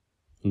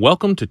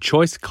Welcome to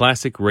Choice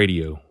Classic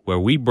Radio, where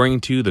we bring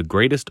to you the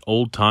greatest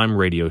old-time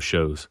radio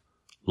shows.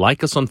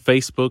 Like us on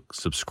Facebook,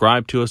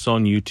 subscribe to us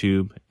on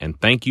YouTube,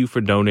 and thank you for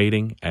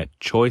donating at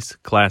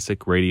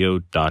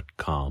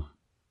choiceclassicradio.com.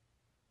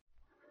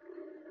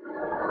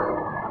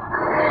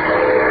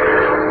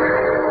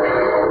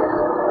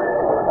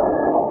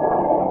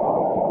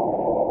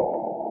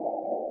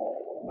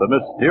 The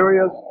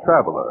Mysterious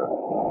Traveler.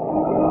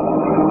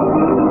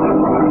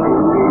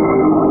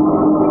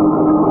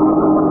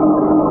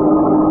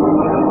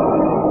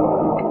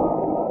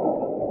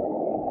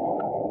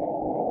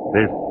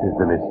 This is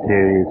the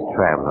Mysterious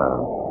Traveler,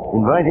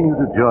 inviting you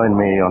to join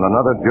me on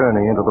another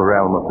journey into the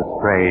realm of the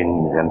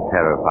strange and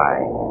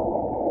terrifying.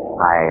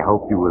 I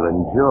hope you will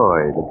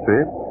enjoy the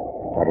trip,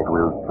 that it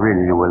will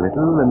thrill you a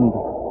little and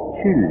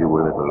chill you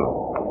a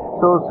little.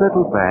 So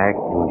settle back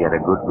and get a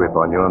good grip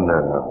on your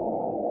nerve,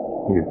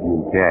 if you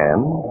can.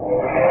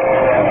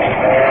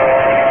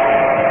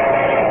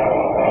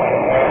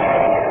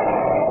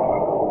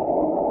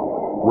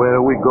 Where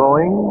are we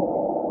going?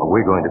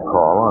 We're going to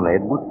call on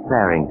Edward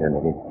Farrington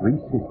and his three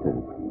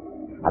sisters,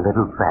 a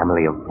little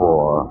family of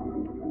four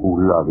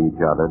who love each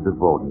other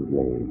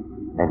devotedly,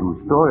 and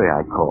whose story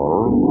I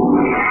call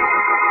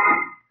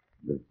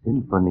The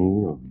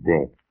Symphony of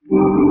Death.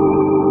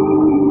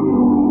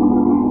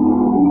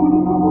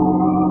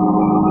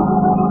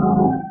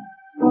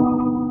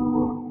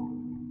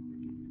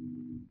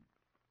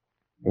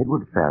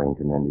 Edward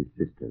Farrington and his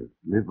sisters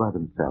live by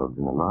themselves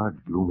in a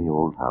large, gloomy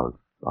old house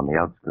on the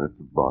outskirts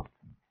of Boston.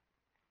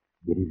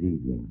 It is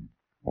evening,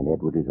 and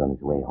Edward is on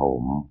his way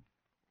home,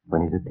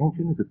 when his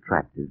attention is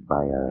attracted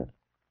by a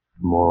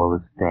small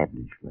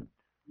establishment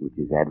which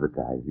is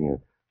advertising a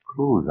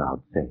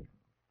close-out sale.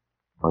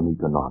 An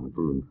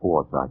economical and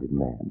foresighted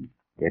man,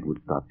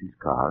 Edward stops his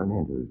car and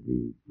enters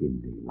the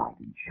dimly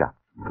lighted shop.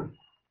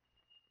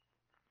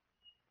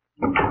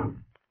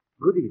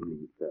 Good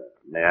evening, sir.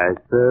 May I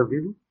serve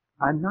you?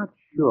 I'm not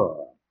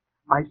sure.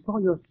 I saw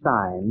your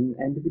sign,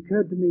 and it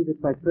occurred to me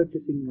that by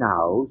purchasing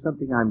now,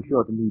 something I'm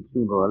sure to need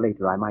sooner or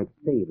later, I might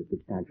save a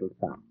substantial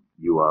sum.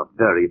 You are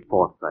very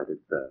foresighted,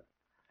 sir.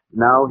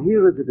 Now,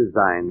 here is a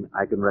design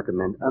I can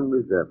recommend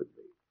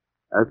unreservedly.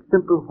 A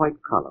simple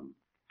white column,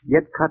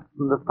 yet cut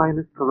from the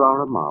finest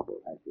Carrara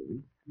marble, I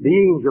think. The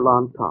angel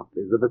on top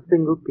is of a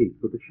single piece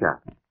with a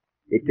shaft.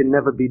 It can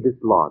never be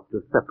dislodged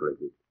or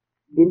separated.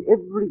 In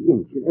every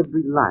inch, in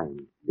every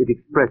line, it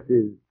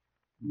expresses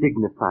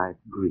dignified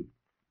grief.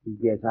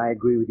 Yes, I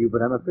agree with you,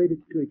 but I'm afraid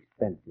it's too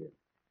expensive.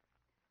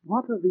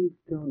 What are these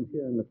stones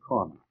here in the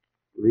corner?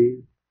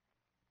 These?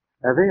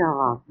 They are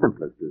our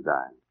simplest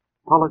design.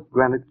 Polished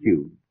granite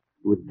cubes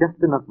with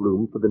just enough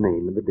room for the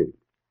name and the date.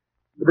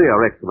 They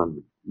are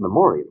excellent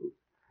memorials,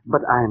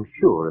 but I am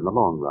sure in the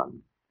long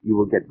run you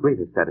will get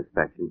greater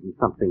satisfaction from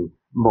something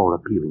more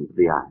appealing to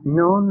the eye.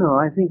 No,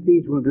 I think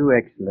these will do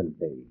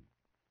excellently.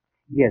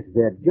 Yes,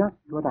 they're just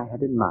what I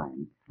had in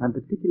mind. I'm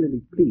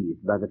particularly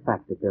pleased by the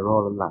fact that they're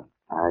all alike.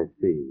 I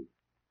see.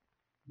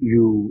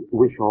 You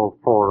wish all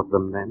four of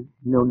them, then?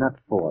 No, not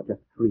four, just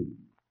three.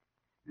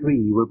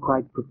 Three will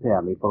quite prepare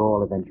me for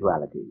all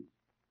eventualities.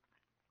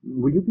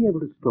 Will you be able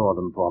to store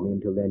them for me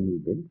until they're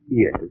needed?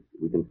 Yes,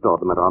 we can store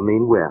them at our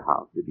main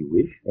warehouse, if you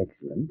wish.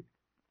 Excellent.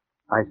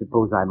 I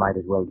suppose I might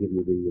as well give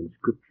you the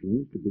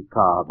inscriptions to be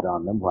carved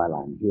on them while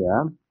I'm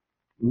here.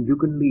 You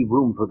can leave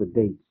room for the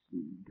dates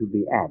to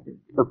be added.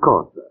 Of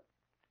course, sir.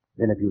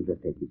 Then if you'll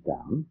just take this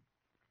down.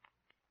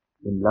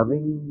 In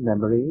loving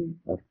memory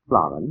of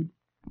Florence,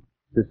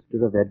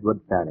 sister of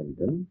Edward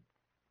Farrington.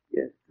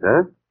 Yes,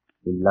 sir.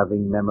 In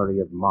loving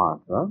memory of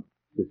Martha,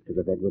 sister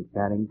of Edward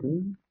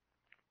Farrington.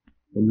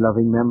 In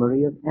loving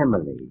memory of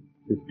Emily,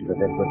 sister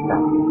of Edward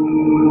Farrington.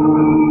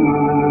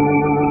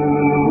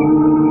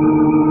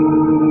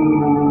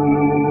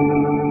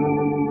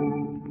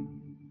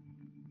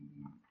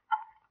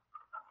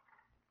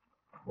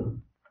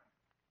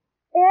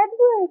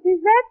 Edward,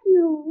 is that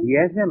you?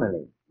 Yes,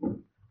 Emily.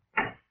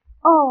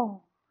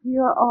 Oh,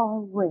 you're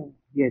all wet.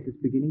 Yes, it's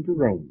beginning to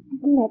rain.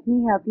 Let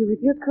me help you with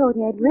your coat,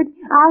 Edward.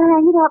 I'll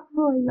hang it up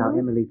for you. Now,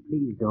 Emily,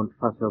 please don't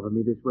fuss over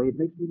me this way. It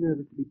makes me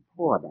nervous to be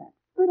poured at.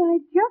 But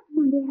I just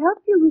want to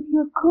help you with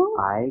your coat.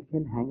 I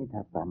can hang it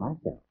up by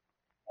myself.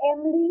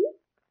 Emily,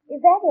 is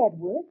that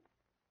Edward?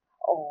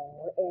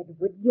 Oh,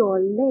 Edward,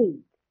 you're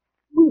late.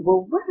 We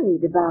were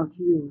worried about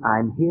you.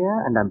 I'm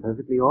here, and I'm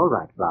perfectly all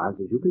right, Florence,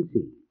 as you can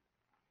see.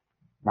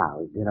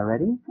 Now, is dinner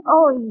ready?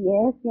 Oh,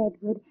 yes,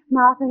 Edward.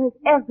 Martha has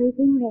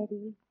everything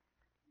ready.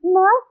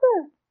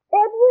 Martha,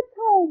 Edward's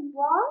home.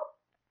 What?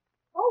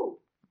 Oh,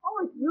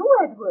 it's you,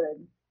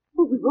 Edward.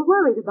 Well, we were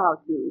worried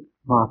about you.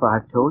 Martha,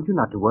 I've told you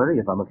not to worry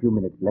if I'm a few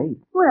minutes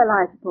late. Well,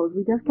 I suppose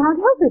we just can't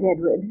help it,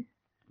 Edward.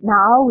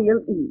 Now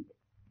we'll eat.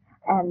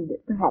 And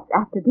perhaps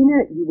after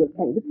dinner you will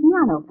play the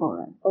piano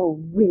for us. Oh,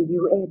 will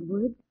you,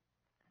 Edward?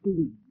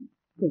 Please,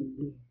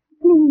 please.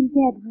 Please,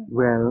 Edward.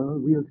 Well,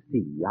 we'll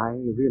see. I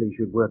really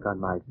should work on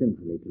my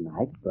symphony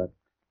tonight, but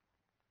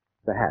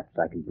perhaps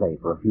I can play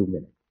for a few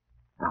minutes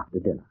after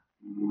dinner.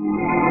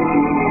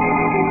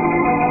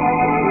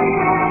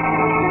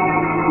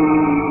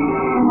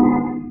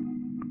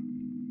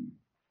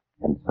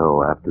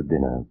 after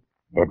dinner,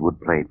 Edward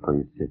played for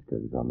his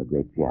sisters on the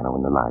great piano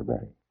in the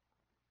library.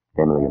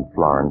 Emily and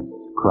Florence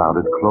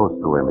crowded close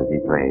to him as he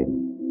played,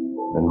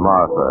 and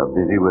Martha,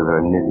 busy with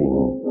her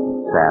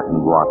knitting, sat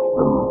and watched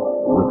them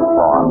with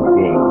fond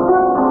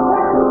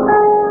gaze.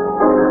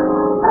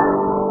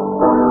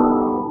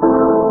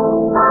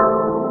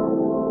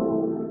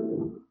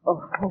 Oh,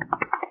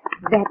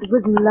 that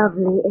was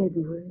lovely,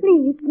 Edward.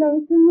 Please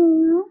play some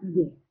more.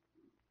 Yes,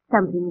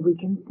 something we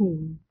can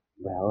sing.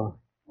 Well,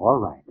 all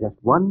right, just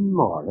one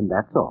more, and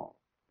that's all.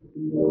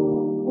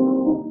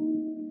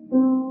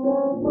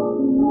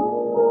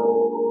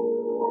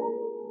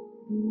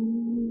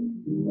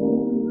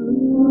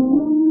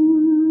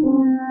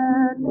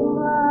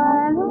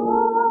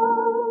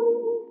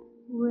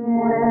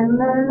 When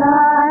the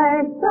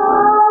lights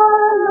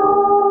are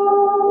low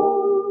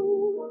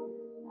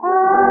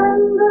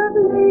and the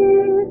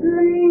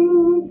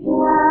glittering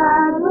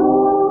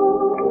shadows.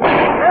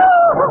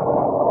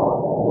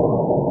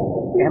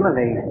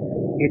 Emily,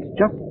 it's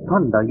just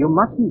thunder. You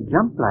mustn't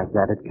jump like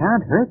that. It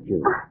can't hurt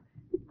you.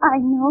 I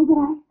know,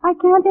 but I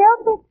can't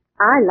help it.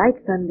 I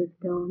like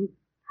thunderstorms.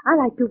 I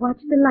like to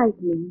watch the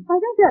lightning. I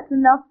think that's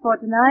enough for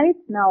tonight.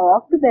 Now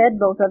off to bed,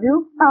 both of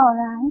you. All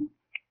right.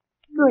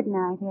 Good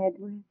night,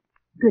 Edward.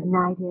 Good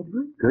night,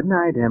 Edward. Good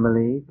night,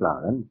 Emily,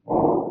 Florence.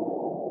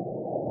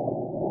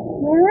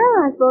 Well,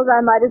 I suppose I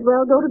might as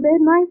well go to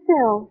bed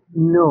myself.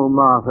 No,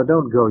 Martha,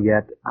 don't go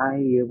yet.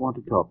 I want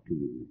to talk to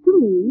you. To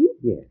me?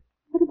 Yes.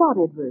 What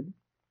about Edward?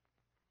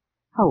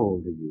 How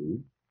old are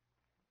you?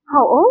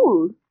 How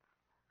old?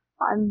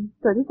 I'm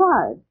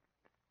 35.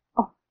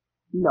 Oh,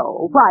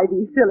 no, why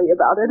be silly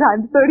about it?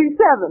 I'm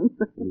 37.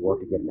 You ought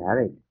to get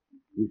married.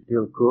 You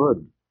still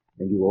could,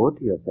 and you owe it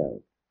to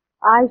yourself.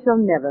 I shall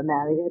never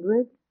marry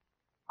Edward.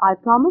 I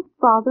promised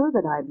Father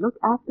that I'd look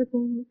after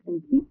things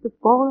and keep the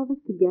four of us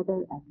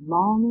together as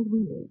long as we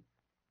live.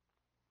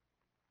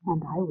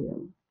 And I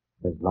will.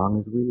 As long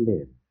as we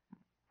live.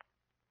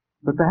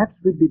 But perhaps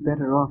we'd be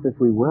better off if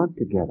we weren't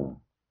together.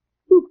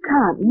 You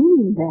can't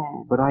mean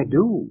that. But I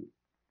do.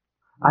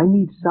 I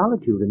need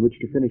solitude in which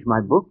to finish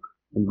my book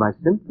and my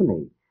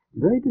symphony.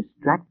 Very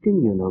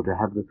distracting, you know, to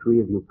have the three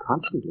of you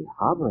constantly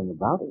hovering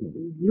about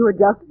me. You're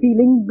just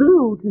feeling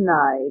blue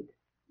tonight.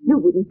 You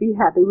wouldn't be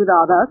happy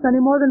without us any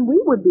more than we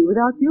would be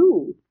without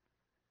you.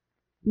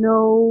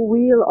 No,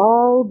 we'll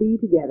all be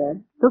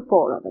together, the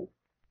four of us,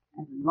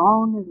 as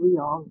long as we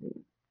all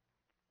live.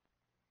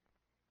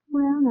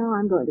 Well, now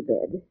I'm going to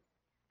bed.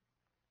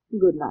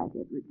 Good night,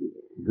 Edward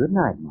dear. Good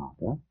night,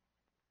 Martha.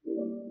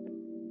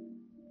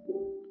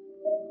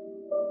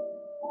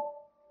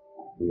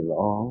 We'll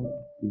all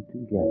be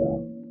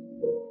together,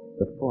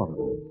 the four of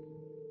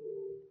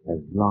us,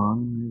 as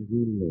long as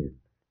we live.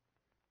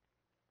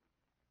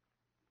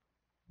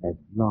 As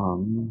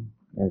long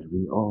as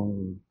we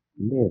all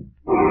live.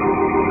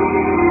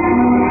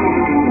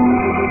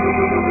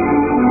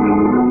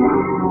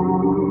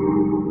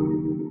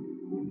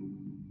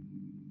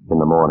 In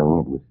the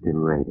morning, it was still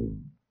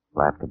raining.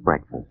 After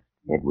breakfast,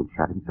 Edward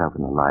shut himself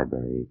in the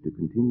library to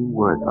continue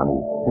work on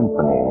his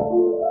symphony.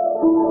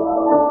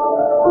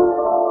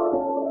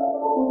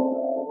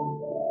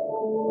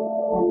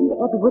 Doesn't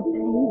Edward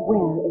play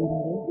well,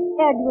 Emily?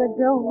 Edward's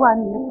a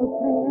wonderful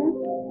player.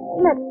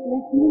 Let's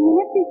listen a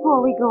minute before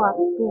we go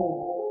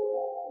upstairs.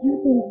 You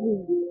think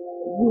he'd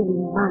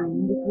really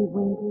mind if we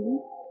went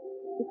in?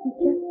 If we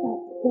just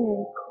sat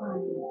very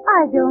quiet?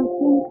 I don't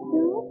think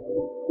so.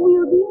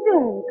 We'll be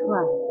very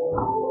quiet.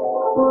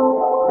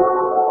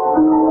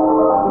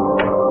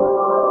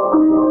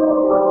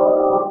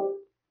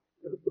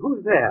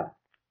 Who's there?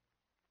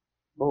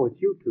 Oh, it's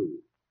you two.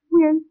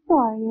 We're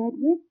sorry,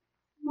 Edward.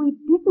 We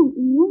didn't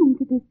mean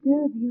to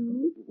disturb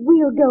you.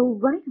 We'll go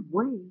right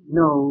away.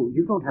 No,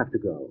 you don't have to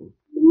go.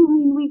 You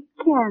mean we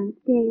can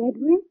stay,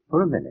 Edward?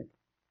 For a minute.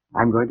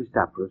 I'm going to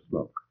stop for a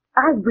smoke.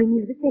 I'll bring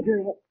you the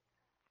cigarette.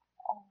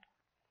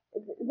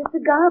 The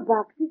cigar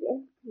box is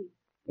empty.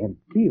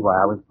 Empty?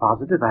 Why, I was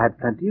positive I had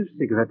plenty of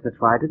cigarettes. That's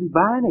why I didn't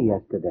buy any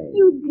yesterday.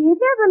 You did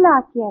have a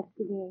lot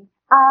yesterday.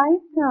 I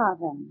saw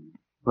them.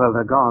 Well,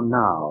 they're gone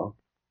now.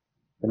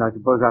 Then I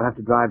suppose I'll have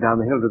to drive down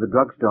the hill to the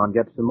drugstore and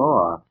get some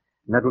more.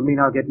 And that will mean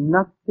I'll get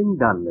nothing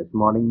done this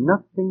morning,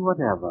 nothing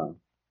whatever.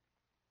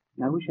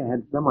 I wish I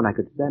had someone I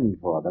could send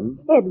for them.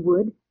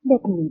 Edward,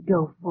 let me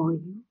go for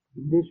you.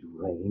 In this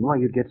rain? Why,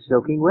 you'd get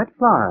soaking wet,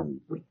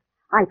 Florence.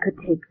 I could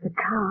take the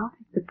car.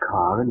 The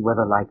car in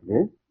weather like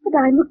this? But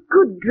I'm a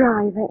good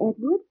driver,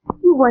 Edward.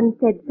 You once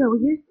said so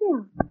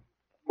yourself.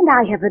 And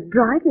I have a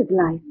driver's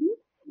license.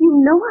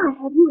 You know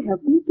I have you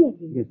help me get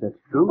it. Yes,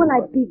 that's true. Well,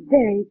 I'd be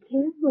very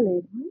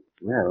careful, Edward.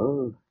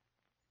 Well,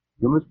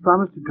 you must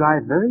promise to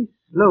drive very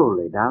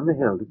slowly down the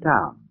hill to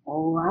town.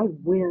 Oh, I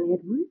will,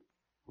 Edward.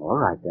 All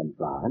right then,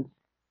 Florence.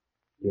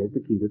 Here's the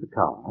key to the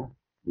car.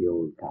 The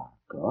old car,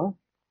 of course.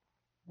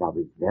 Now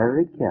be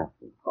very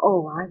careful.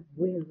 Oh, I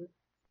will.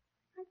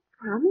 I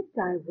promise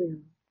I will.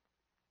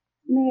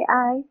 May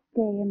I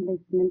stay and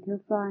listen until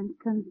Florence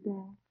comes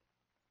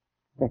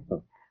back?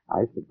 Well,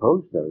 I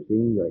suppose so,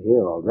 seeing you're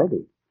here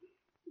already.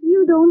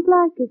 You don't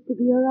like us to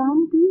be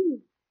around, do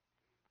you?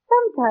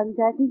 Sometimes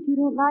I think you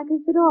don't like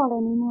us at all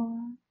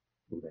anymore.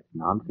 Oh, that's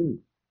nonsense.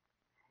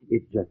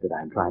 It's just that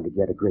I'm trying to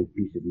get a great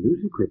piece of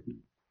music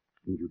written,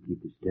 and you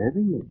keep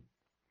disturbing me.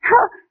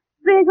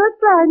 There goes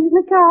Florence in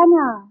the car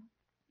now.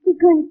 She's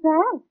going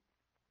fast.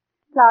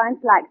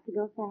 Florence likes to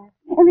go fast,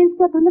 and then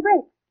step on the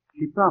brakes.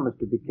 She promised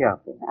to be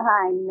careful.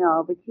 I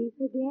know, but she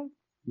forgets.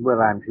 Well,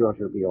 I'm sure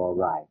she'll be all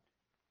right.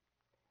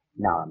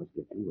 Now I must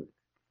get to work.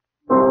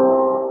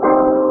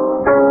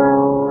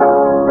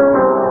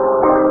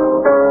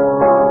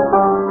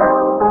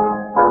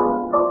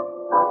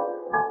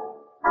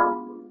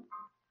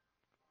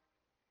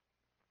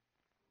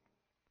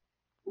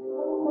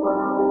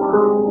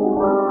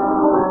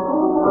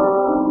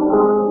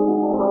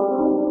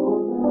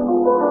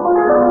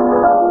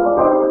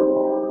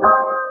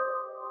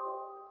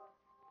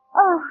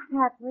 Oh,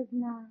 that was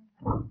nice.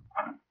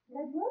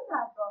 Edward,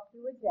 I brought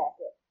you a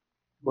jacket.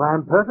 Well,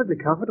 I'm perfectly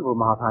comfortable,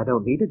 Martha. I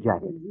don't need a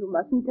jacket. You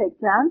mustn't take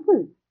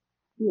chances.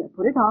 Here,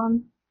 put it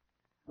on.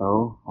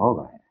 Oh, all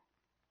right.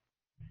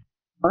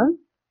 What?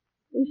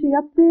 Is she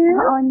up there?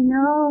 Oh,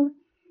 no.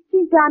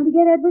 She's gone to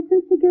get Edward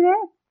some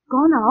cigarettes.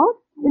 Gone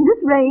out? In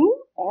this rain?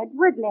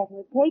 Edward let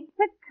her take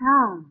the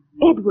car.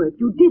 Edward,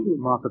 you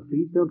didn't. Martha,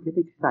 please don't get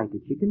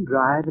excited. She can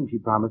drive, and she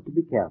promised to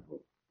be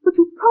careful. But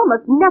you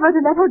promised never to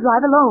let her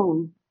drive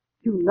alone.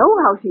 You know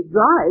how she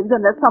drives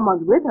unless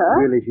someone's with her.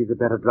 Really, she's a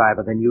better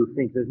driver than you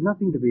think. There's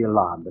nothing to be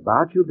alarmed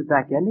about. She'll be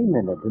back any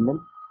minute, and then...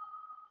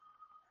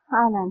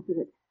 I'll answer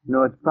it.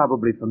 No, it's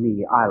probably for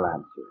me. I'll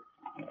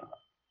answer.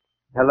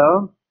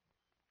 Hello?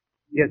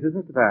 Yes, this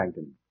is Mr.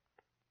 Barrington.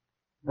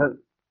 The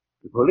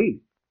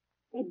police?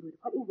 Edward,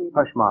 what is it?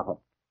 Hush, Martha.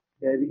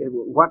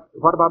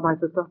 What about my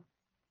sister?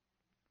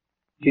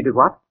 She did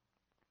what?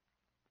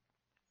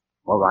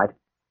 All right.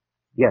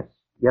 Yes,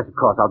 of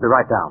course. I'll be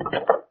right down.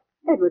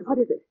 Edward, what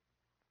is it?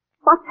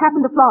 What's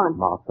happened to Florence?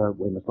 Martha,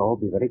 we must all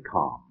be very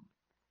calm.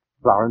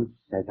 Florence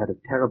has had a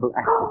terrible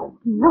accident.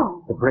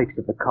 No. The brakes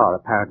of the car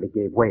apparently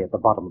gave way at the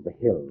bottom of the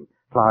hill.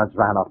 Florence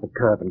ran off the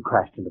curb and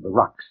crashed into the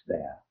rocks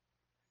there.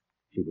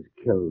 She was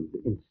killed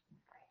instantly.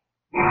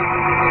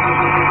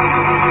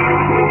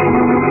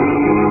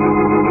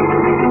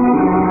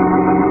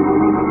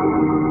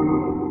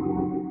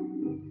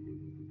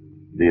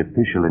 The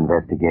official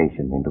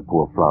investigation into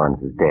poor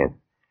Florence's death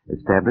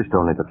established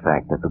only the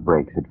fact that the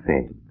brakes had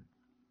failed.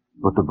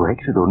 But the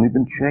brakes had only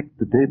been checked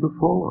the day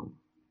before,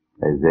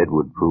 as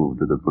Edward proved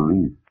to the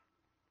police.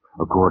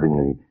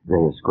 Accordingly,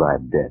 they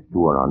ascribed death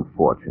to an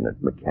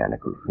unfortunate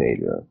mechanical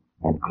failure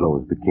and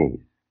closed the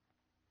case.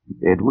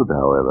 Edward,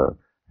 however,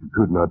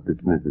 could not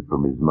dismiss it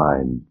from his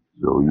mind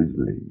so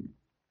easily.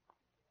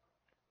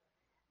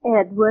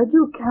 Edward,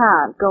 you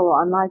can't go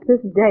on like this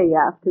day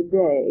after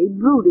day,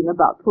 brooding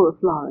about poor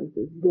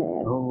Florence's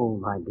death. Oh,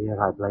 my dear,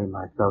 I blame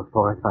myself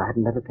for it. If I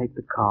hadn't let her take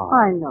the car.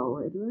 I know,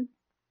 Edward.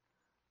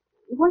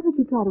 Why don't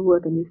you try to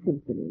work on your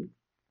symphony?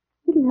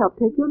 It'll help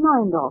take your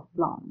mind off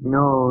Florence.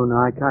 No,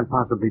 I can't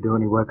possibly do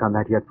any work on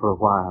that yet for a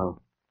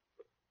while.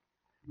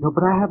 No,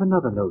 but I have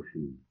another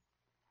notion.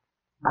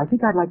 I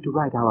think I'd like to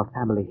write our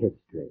family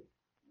history.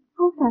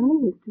 Oh,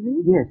 family history?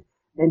 Yes,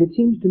 and it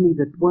seems to me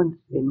that once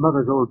in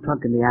Mother's old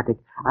trunk in the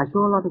attic, I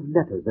saw a lot of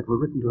letters that were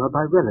written to her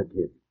by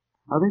relatives.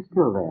 Are they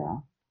still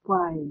there?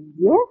 Why,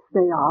 yes,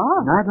 they are.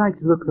 And I'd like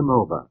to look them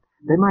over.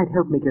 They might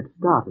help me get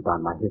started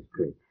on my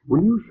history.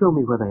 Will you show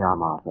me where they are,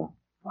 Martha?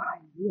 Why,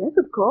 yes,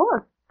 of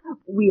course.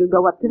 We'll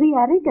go up to the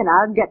attic and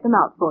I'll get them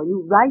out for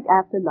you right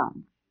after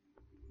lunch.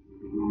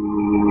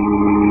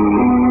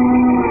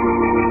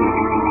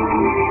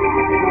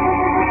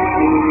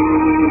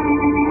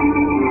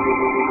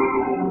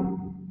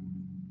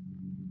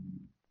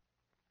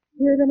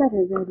 Here are the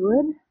letters,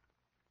 Edward.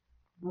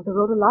 Mother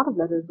wrote a lot of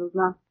letters those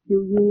last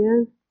few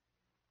years,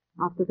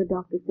 after the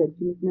doctor said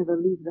she must never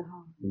leave the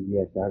house.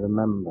 Yes, I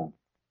remember.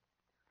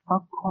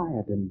 How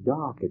quiet and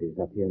dark it is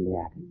up here in the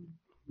attic.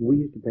 We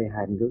used to play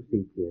hide and go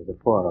seek here, the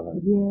four of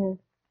us. Yes.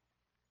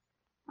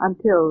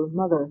 Until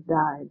Mother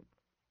died.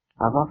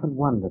 I've often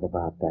wondered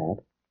about that.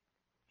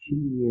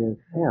 She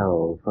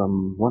fell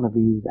from one of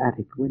these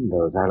attic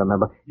windows, I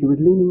remember. She was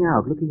leaning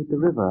out, looking at the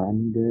river,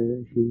 and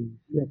she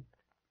slipped.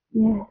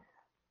 Yes.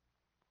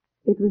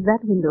 It was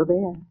that window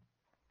there.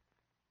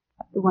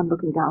 The one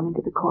looking down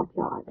into the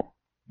courtyard.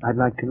 I'd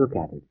like to look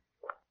at it.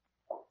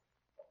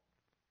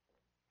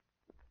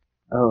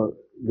 Oh,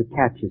 the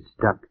catch is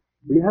stuck.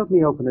 Will you help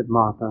me open it,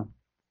 Martha?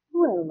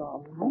 Well,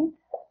 all right.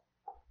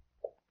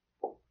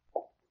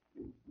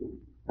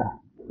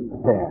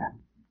 There.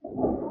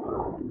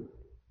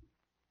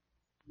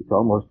 It's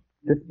almost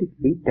 50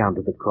 feet down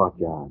to the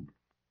courtyard.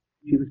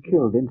 She was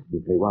killed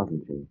instantly,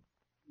 wasn't she?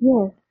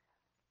 Yes.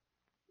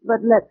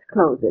 But let's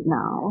close it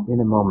now. In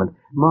a moment.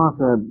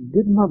 Martha,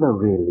 did Mother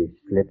really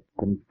slip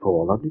and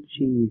fall, or did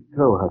she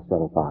throw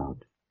herself out?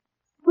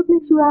 What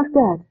makes you ask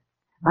that?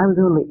 I was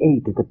only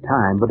 8 at the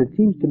time, but it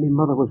seems to me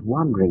Mother was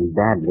wandering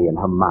badly in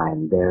her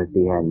mind there at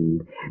the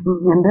end.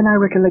 And then I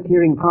recollect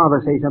hearing Father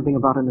say something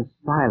about an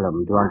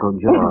asylum to Uncle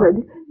George.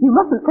 Edward, you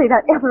mustn't say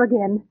that ever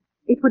again.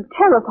 It would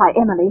terrify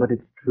Emily. But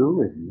it's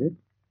true, isn't it?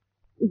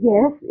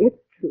 Yes,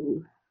 it's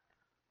true.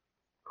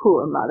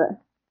 Poor mother.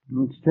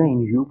 It's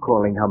strange you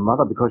calling her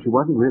mother because she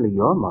wasn't really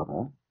your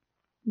mother.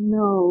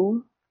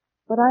 No,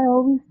 but I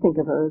always think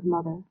of her as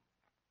mother.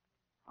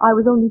 I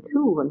was only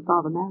 2 when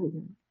Father married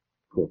her.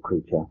 Poor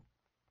creature.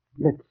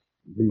 Let's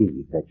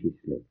believe that she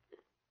slipped.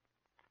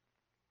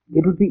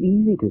 It would be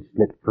easy to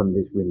slip from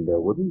this window,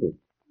 wouldn't it?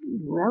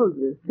 Well,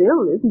 the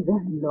sill isn't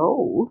very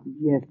low.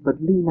 Yes,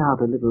 but lean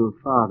out a little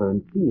farther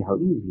and see how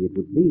easy it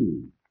would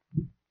be.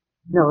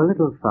 No, a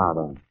little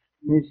farther.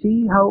 You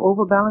see how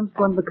overbalanced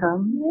one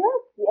becomes?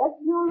 Yes,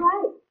 you're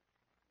right.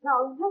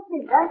 Now, help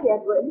me back,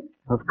 Edward.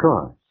 Of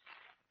course.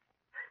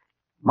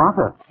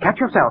 Martha, catch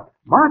yourself.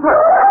 Martha!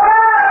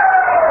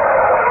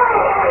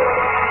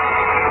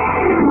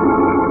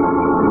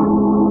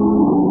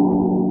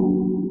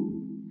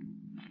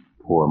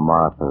 Poor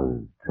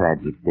Martha's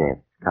tragic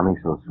death, coming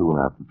so soon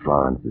after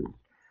Florence's,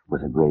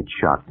 was a great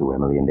shock to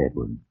Emily and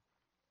Edward.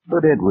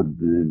 But Edward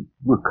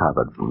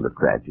recovered from the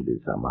tragedy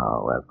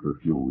somehow after a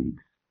few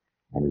weeks,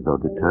 and as though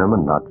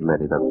determined not to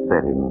let it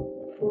upset him,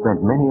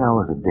 spent many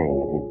hours a day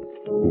at his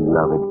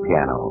beloved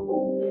piano,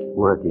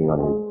 working on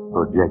his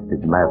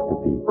projected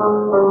masterpiece.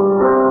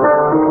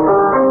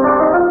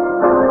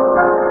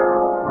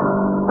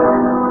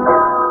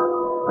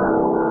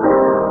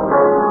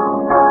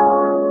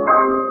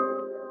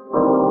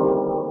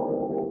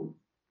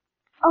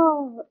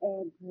 Oh,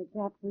 Edward,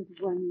 that was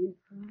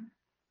wonderful.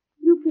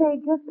 You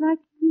played just like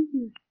you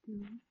used to,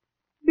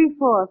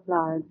 before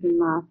Florence and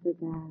Martha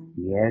died.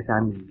 Yes,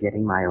 I'm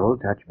getting my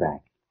old touch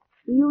back.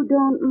 You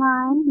don't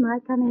mind my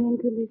coming in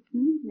to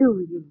listen,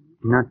 do you?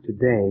 Not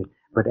today,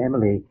 but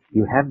Emily,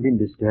 you have been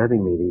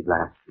disturbing me these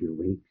last few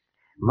weeks.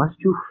 Must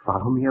you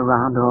follow me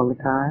around all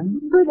the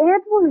time? But,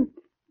 Edward,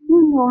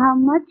 you know how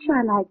much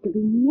I like to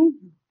be near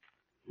you.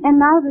 And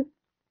now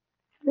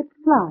that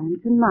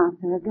Florence and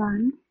Martha are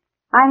gone,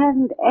 I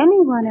haven't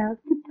anyone else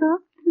to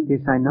talk to.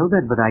 Yes, I know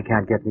that, but I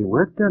can't get any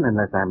work done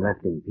unless I'm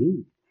left in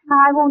peace.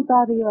 I won't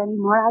bother you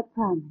anymore, I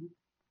promise.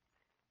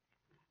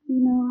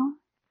 You know,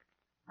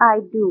 I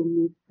do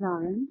miss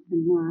Florence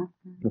and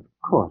Martha. Of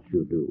course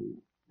you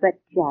do. But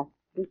just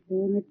the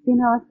same, it's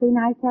been awfully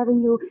nice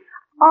having you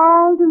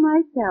all to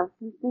myself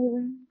since they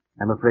went.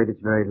 I'm afraid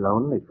it's very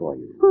lonely for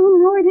you. Oh,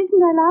 no, it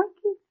isn't. I like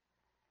it.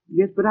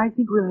 Yes, but I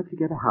think we'll have to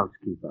get a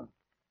housekeeper.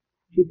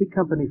 She'd be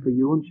company for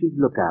you and she'd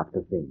look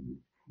after things.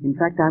 In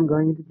fact, I'm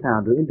going into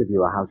town to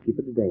interview a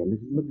housekeeper today, a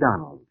Mrs.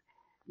 McDonald.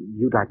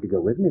 You'd like to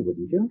go with me,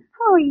 wouldn't you?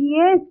 Oh,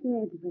 yes,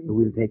 Edward.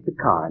 We'll take the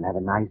car and have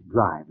a nice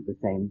drive at the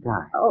same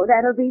time. Oh,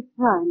 that'll be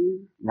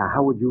fun. Now,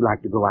 how would you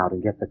like to go out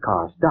and get the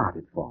car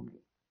started for me?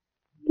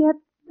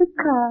 Get the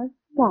car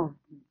started.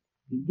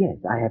 Yes,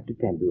 I have to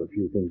tend to a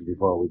few things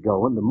before we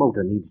go, and the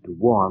motor needs to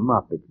warm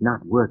up. It's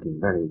not working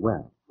very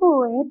well.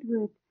 Oh,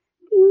 Edward,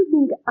 do you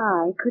think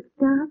I could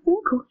start it?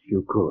 Of course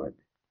you could.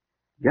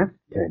 Just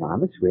turn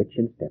on the switch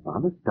and step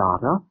on the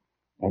starter,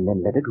 and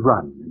then let it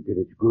run until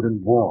it's good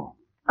and warm.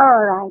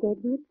 All right,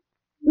 Edward.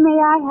 May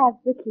I have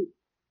the key?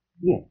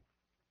 Yes.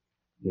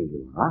 Here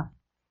you are.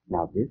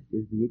 Now this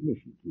is the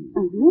ignition key.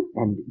 Mm-hmm.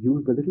 And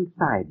use the little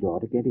side door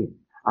to get in.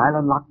 I'll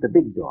unlock the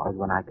big doors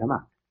when I come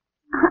out.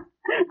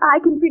 I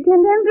can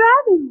pretend I'm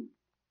driving.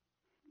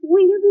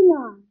 Will you be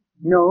long?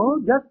 No,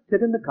 just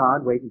sit in the car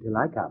and wait until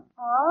I come.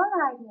 All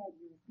right,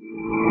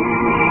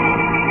 Edward.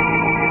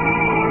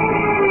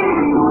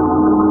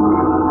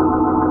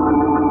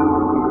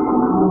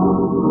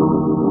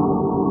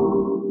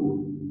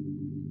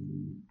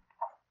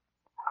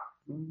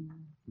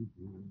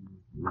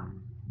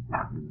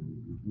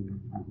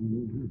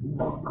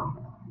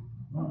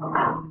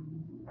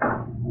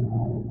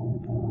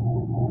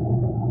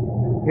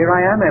 Here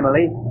I am,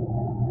 Emily.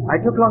 I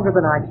took longer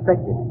than I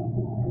expected.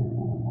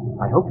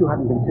 I hope you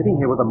haven't been sitting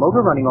here with a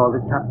motor running all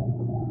this time.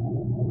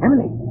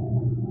 Emily!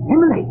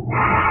 Emily!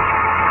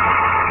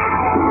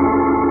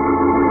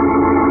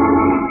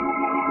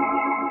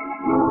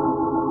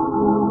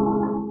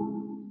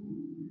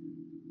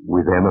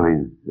 With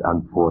Emily's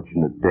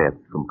unfortunate death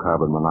from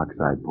carbon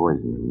monoxide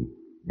poisoning,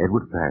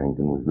 Edward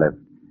Farrington was left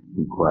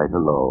quite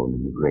alone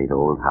in the great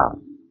old house.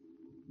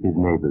 His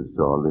neighbors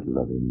saw little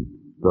of him,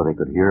 though they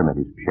could hear him at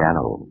his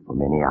piano for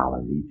many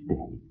hours each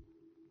day.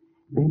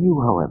 They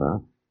knew,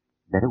 however,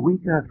 that a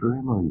week after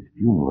Emily's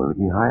funeral,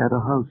 he hired a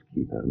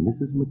housekeeper,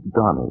 Mrs.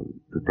 McDonald,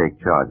 to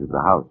take charge of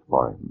the house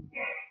for him.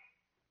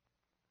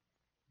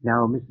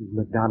 Now, Mrs.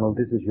 McDonald,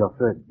 this is your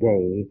first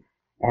day,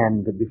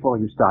 and before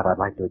you start, I'd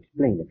like to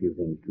explain a few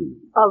things to you.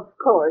 Of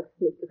course,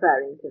 Mr.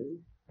 Farrington.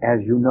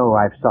 As you know,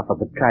 I've suffered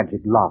the tragic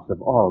loss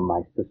of all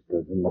my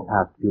sisters in the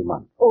past few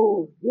months.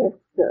 Oh, yes,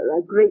 sir.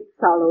 A great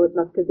sorrow it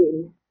must have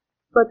been.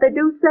 But they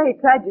do say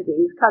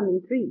tragedies come in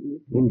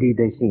threes. Indeed,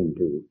 they seem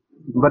to.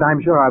 But I'm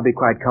sure I'll be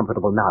quite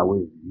comfortable now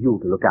with you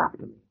to look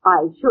after me.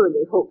 I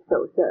surely hope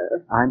so,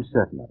 sir. I'm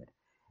certain of it.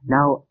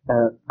 Now,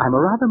 I'm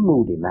a rather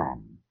moody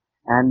man,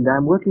 and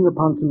I'm working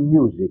upon some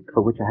music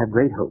for which I have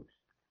great hopes.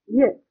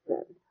 Yes,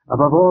 sir.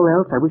 Above all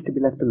else, I wish to be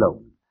left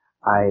alone.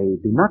 I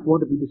do not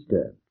want to be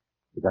disturbed.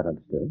 Is that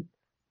understood?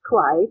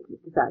 Quite,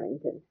 Mr.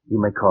 Farrington. You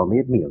may call me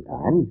at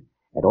mealtimes.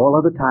 At all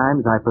other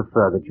times, I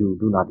prefer that you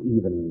do not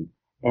even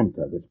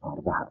enter this part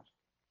of the house.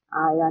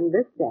 I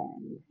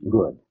understand.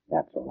 Good.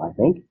 That's all, I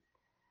think.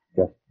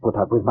 Just put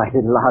up with my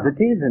little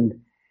oddities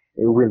and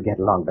we'll get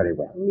along very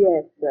well.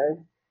 Yes, sir.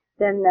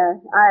 Then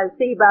I'll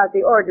see about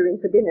the ordering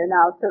for dinner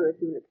now, sir,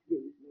 if you'll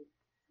excuse me.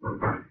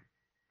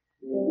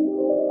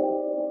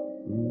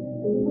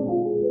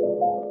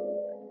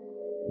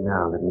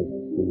 Now, let me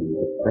see.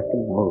 The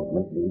second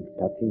movement needs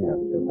touching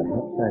up, so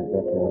perhaps I'd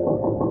better...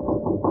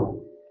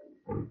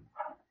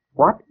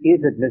 What is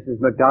it, Mrs.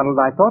 McDonald?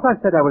 I thought I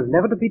said I was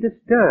never to be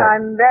disturbed.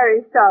 I'm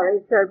very sorry,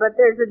 sir, but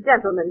there's a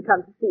gentleman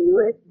come to see you.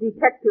 It's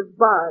Detective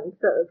Barnes,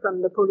 sir,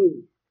 from the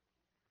police.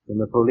 From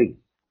the police?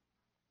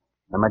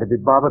 Am I to be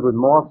bothered with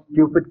more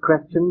stupid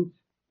questions?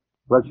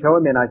 Well, show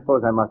him in. I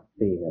suppose I must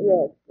see him.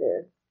 Yes,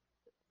 sir.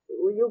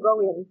 Will you go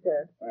in,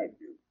 sir? Thank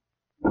you.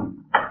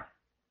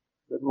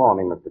 Good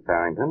morning, Mr.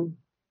 Farrington.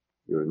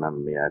 You remember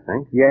me, I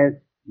think. Yes,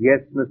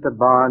 Mr.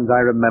 Barnes, I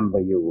remember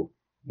you.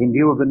 In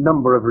view of the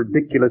number of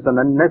ridiculous and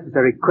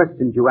unnecessary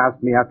questions you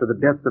asked me after the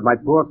deaths of my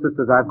poor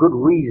sisters, I have good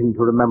reason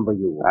to remember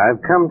you.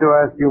 I've come to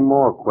ask you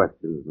more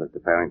questions,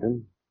 Mr.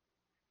 Farrington.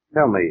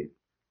 Tell me,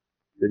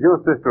 did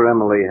your sister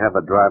Emily have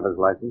a driver's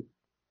license?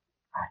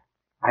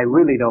 I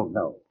really don't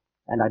know,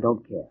 and I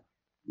don't care.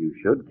 You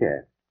should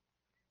care.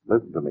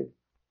 Listen to me.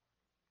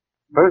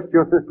 First,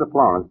 your sister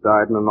Florence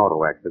died in an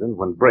auto accident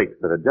when brakes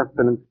that had just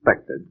been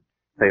inspected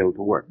failed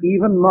to work.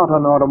 Even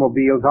modern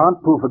automobiles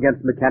aren't proof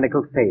against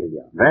mechanical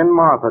failure. Then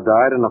Martha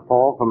died in a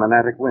fall from an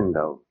attic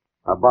window.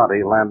 Her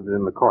body landed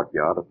in the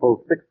courtyard a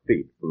full 6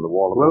 feet from the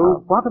wall of the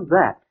house. What of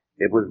that?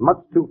 It was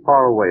much too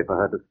far away for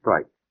her to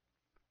strike,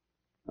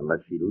 unless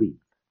she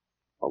leaped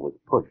or was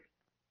pushed.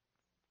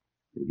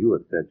 And you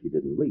have said she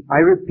didn't leap. I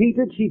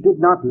repeated, she did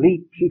not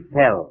leap, she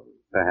fell.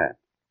 Perhaps.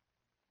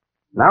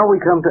 Now we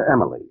come to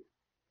Emily.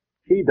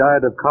 She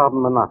died of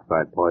carbon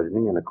monoxide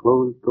poisoning in a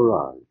closed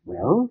garage.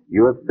 Well?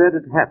 You have said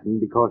it happened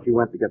because she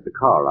went to get the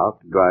car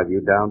out to drive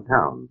you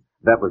downtown.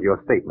 That was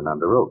your statement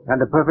under oath.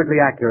 And a perfectly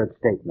accurate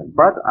statement.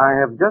 But I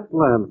have just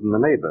learned from the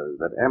neighbors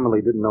that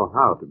Emily didn't know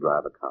how to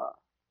drive a car.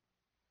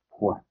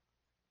 What?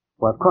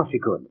 Well, of course she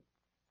could.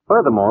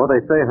 Furthermore,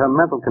 they say her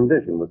mental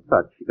condition was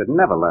such she could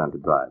never learn to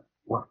drive.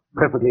 Well,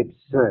 perfectly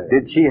absurd.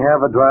 Did she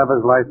have a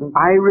driver's license?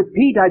 I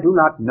repeat, I do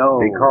not know.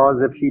 Because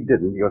if she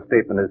didn't, your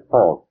statement is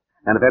false.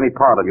 And if any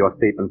part of your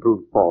statement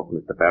proves false,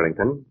 Mr.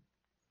 Farrington,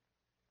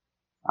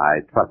 I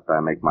trust I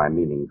make my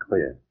meaning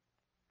clear.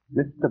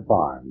 Mr.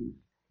 Barnes,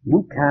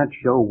 you can't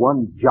show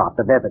one jot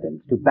of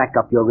evidence to back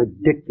up your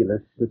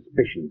ridiculous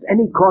suspicions.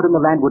 Any court in the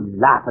land would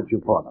laugh at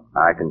you for them.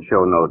 I can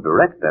show no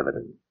direct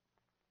evidence.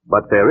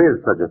 But there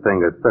is such a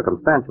thing as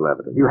circumstantial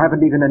evidence. You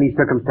haven't even any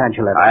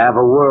circumstantial evidence. I have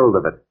a world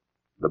of it.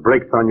 The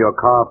brakes on your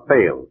car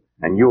failed,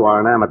 and you are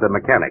an amateur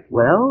mechanic.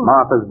 Well?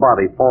 Martha's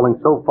body falling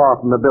so far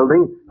from the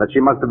building that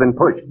she must have been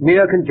pushed.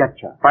 Mere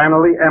conjecture.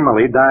 Finally,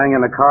 Emily dying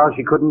in a car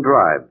she couldn't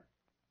drive.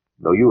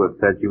 Though you have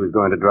said she was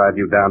going to drive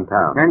you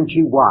downtown. And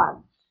she was.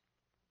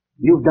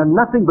 You've done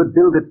nothing but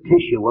build a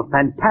tissue of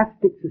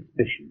fantastic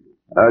suspicions.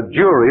 A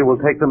jury will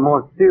take them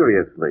more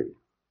seriously,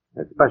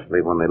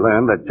 especially when they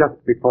learn that just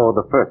before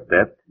the first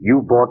death,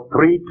 you bought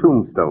 3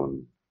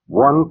 tombstones,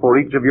 one for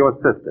each of your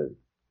sisters.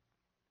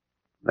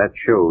 That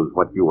shows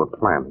what you were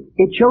planning.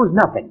 It shows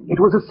nothing. It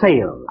was a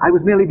sale. I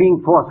was merely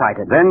being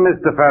foresighted. Then,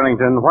 Mr.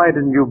 Farrington, why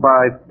didn't you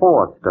buy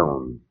 4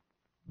 stones?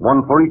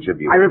 One for each of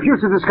you. I refuse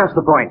to discuss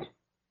the point.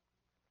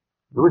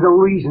 There was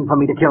a reason for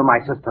me to kill my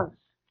sisters.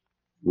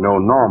 No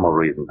normal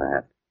reason,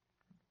 perhaps.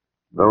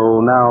 Though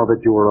now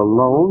that you are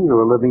alone, you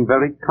are living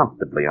very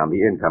comfortably on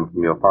the income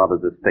from your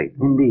father's estate.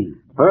 Indeed.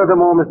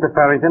 Furthermore, Mr.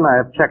 Farrington, I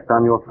have checked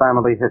on your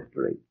family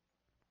history.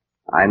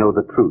 I know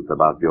the truth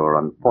about your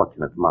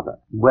unfortunate mother.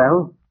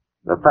 Well?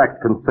 The facts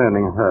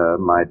concerning her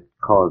might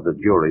cause the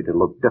jury to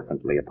look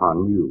differently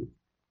upon you.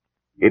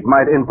 It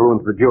might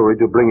influence the jury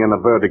to bring in a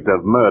verdict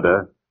of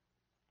murder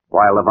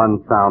while of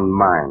unsound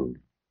mind.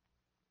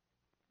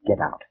 Get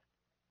out.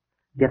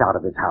 Get out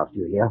of this house, do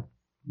you hear?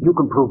 You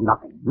can prove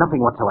nothing. Nothing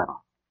whatsoever.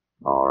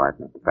 All right,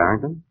 Mr.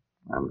 Farrington.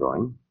 I'm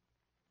going.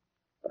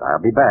 But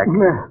I'll be back.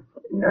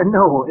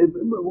 No,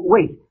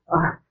 wait.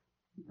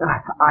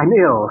 I'm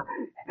ill.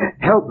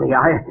 Help me,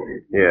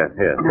 Here,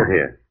 sit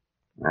here.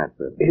 That's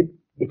it.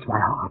 It's my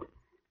heart.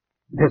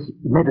 There's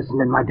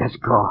medicine in my desk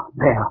drawer.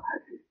 There.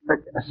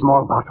 A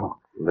small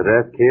bottle. The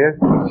desk here?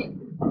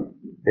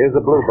 Here's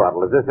the blue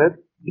bottle. Is this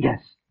it? Yes.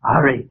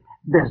 Hurry.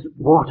 There's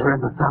water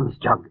in the thermos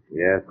jug.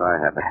 Yes, I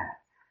have it.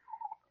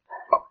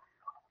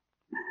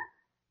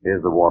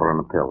 Here's the water and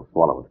the pill.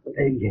 Swallow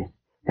it. Yes.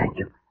 Thank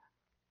you.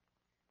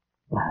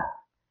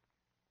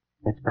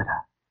 That's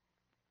better.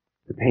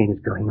 The pain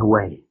is going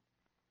away.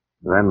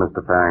 Then,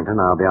 Mr. Farrington,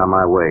 I'll be on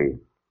my way.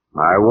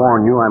 I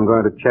warn you, I'm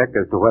going to check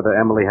as to whether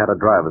Emily had a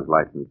driver's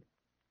license.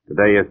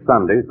 Today is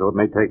Sunday, so it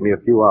may take me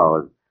a few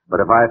hours. But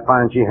if I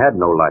find she had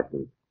no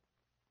license,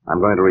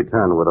 I'm going to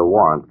return with a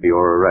warrant for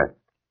your arrest.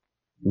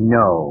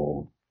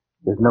 No,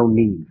 there's no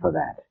need for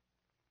that.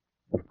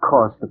 Of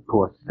course, the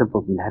poor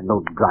simpleton had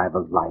no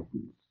driver's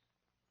license.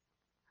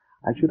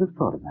 I should have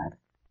thought of that.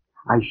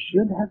 I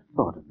should have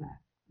thought of that.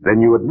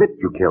 Then you admit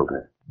you killed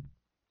her.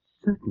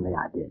 Certainly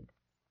I did.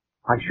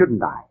 Why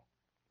shouldn't I?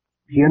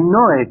 She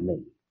annoyed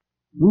me.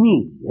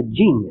 Me, a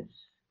genius.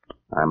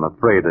 I'm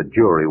afraid a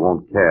jury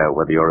won't care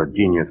whether you're a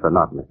genius or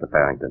not, Mr.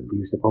 Farrington. Do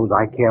you suppose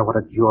I care what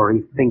a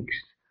jury thinks?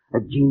 A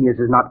genius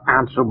is not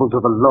answerable to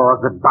the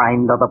laws that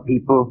bind other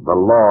people. The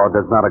law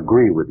does not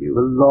agree with you.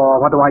 The law?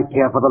 What do I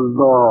care for the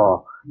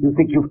law? You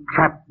think you've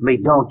trapped me,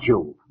 don't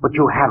you? But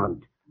you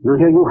haven't.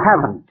 You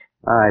haven't.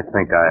 I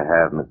think I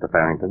have, Mr.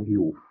 Farrington.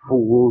 You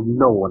fool.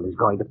 No one is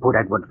going to put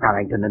Edward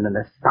Farrington in an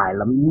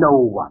asylum. No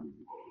one.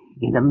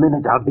 In a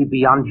minute I'll be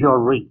beyond your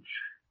reach.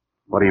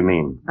 What do you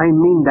mean? I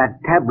mean that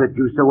tablet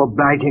you so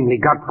obligingly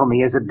got for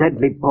me is a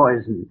deadly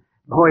poison.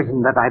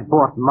 Poison that I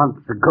bought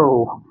months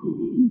ago.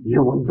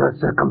 You and your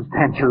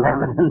circumstantial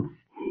evidence.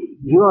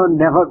 You're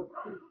never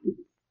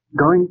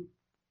going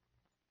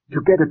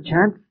to get a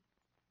chance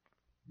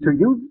to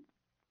use?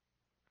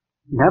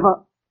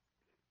 Never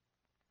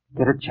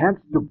get a chance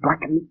to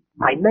blacken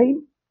my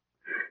name?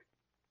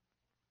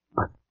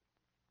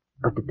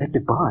 But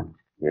Detective Barnes.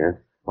 Yes?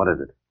 What is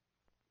it?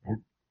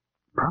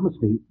 Promise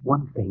me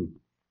one thing.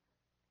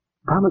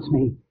 Promise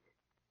me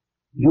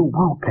you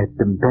won't let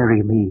them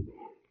bury me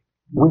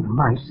with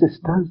my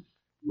sisters.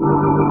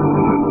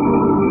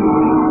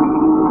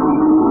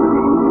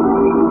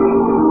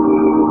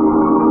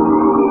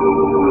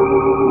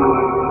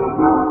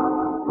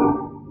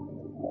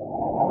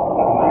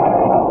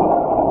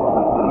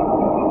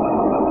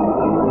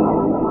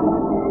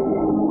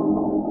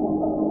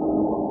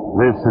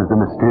 This is the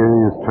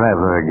mysterious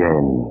traveler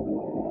again.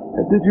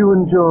 Did you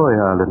enjoy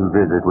our little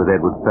visit with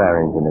Edward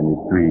Farrington and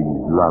his three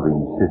loving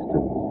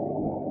sisters?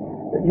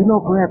 You know,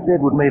 perhaps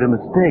Edward made a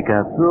mistake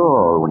after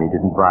all when he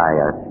didn't buy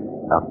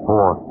a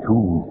fourth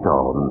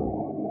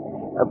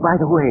tombstone. By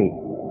the way,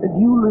 do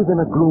you live in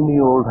a gloomy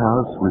old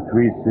house with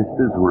three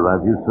sisters who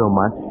love you so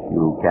much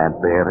you can't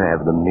bear to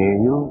have them near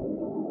you?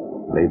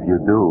 Well, if you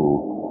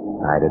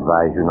do, I'd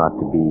advise you not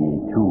to be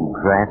too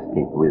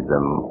drastic with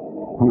them.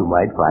 You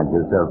might find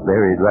yourself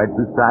buried right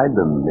beside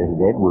them, as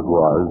Edward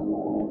was.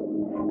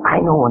 I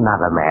know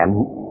another man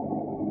who...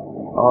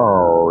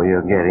 Oh,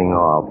 you're getting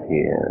off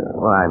here.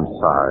 Well, I'm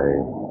sorry.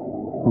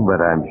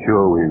 But I'm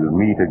sure we'll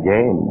meet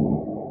again.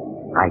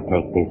 I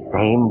take this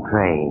same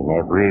train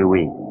every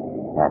week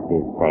at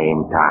this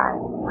same time.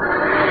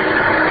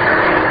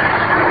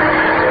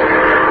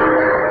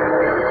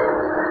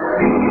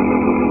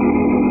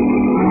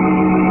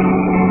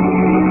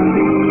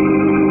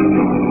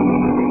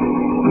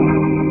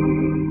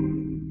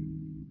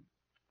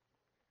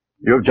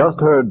 You've just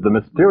heard The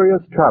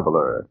Mysterious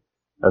Traveler,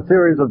 a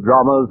series of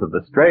dramas of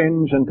the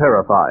strange and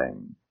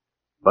terrifying.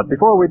 But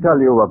before we tell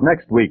you of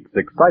next week's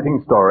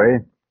exciting story,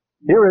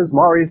 here is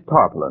Maurice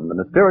Tarpaulin, the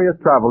mysterious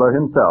traveler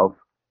himself,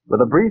 with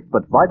a brief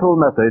but vital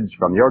message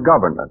from your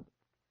government.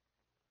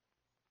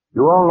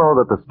 You all know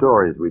that the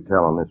stories we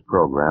tell on this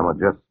program are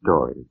just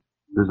stories,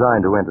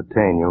 designed to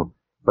entertain you,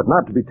 but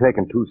not to be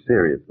taken too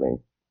seriously.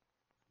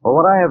 Well,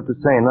 what I have to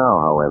say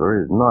now,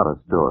 however, is not a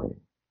story,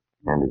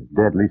 and is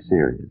deadly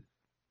serious.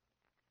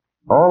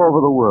 All over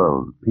the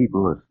world,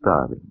 people are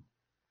starving.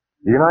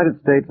 The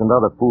United States and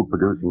other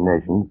food-producing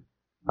nations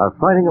are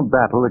fighting a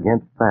battle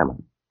against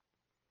famine.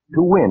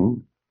 To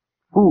win,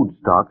 food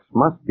stocks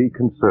must be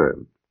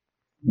conserved.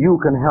 You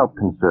can help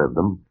conserve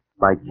them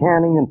by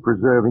canning and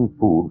preserving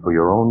food for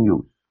your own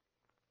use.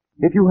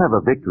 If you have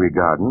a victory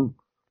garden,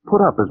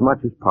 put up as much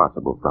as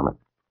possible from it.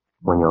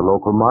 When your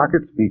local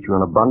markets feature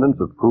an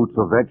abundance of fruits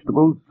or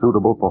vegetables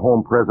suitable for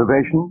home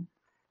preservation,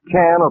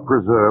 can or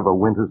preserve a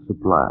winter's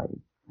supply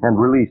and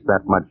release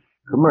that much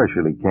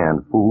commercially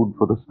canned food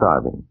for the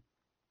starving.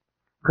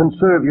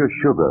 Conserve your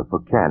sugar for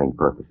canning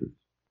purposes.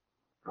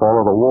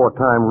 Follow the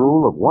wartime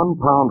rule of 1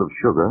 pound of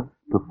sugar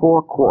to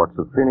 4 quarts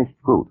of finished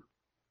fruit.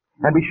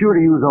 And be sure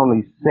to use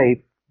only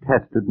safe,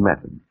 tested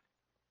methods.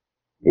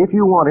 If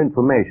you want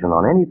information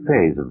on any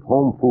phase of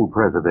home food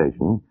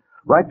preservation,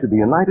 write to the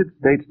United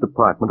States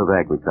Department of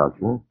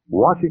Agriculture,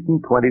 Washington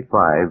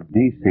 25,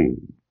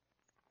 D.C.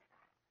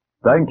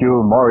 Thank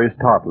you, Maurice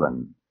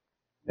Tarpaulin.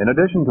 In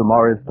addition to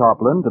Maurice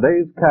Tarpaulin,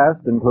 today's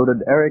cast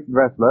included Eric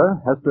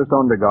Dressler, Hester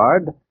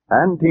Sondergaard,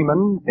 Ann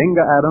Tiemann,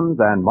 Inga Adams,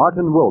 and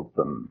Martin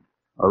Wolfson.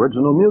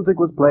 Original music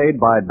was played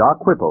by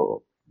Doc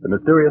Whipple. The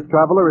Mysterious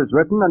Traveler is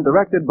written and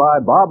directed by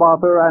Bob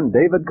Arthur and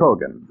David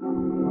Kogan.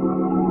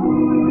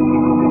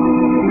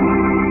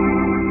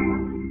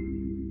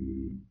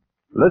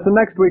 Listen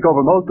next week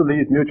over most of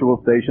these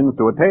mutual stations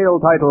to a tale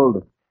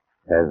titled,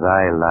 As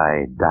I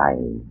Lie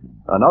Dying.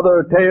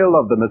 Another Tale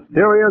of the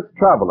Mysterious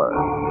Traveler.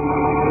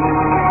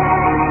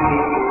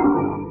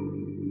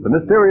 The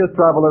Mysterious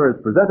Traveler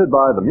is presented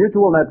by the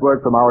Mutual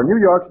Network from our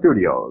New York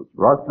studios.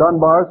 Russ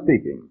Dunbar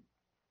speaking.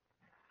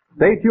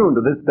 Stay tuned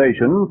to this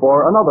station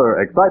for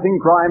another exciting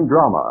crime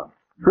drama,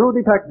 True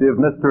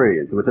Detective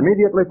Mysteries, which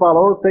immediately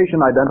follows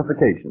station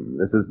identification.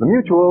 This is the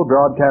Mutual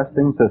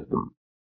Broadcasting System.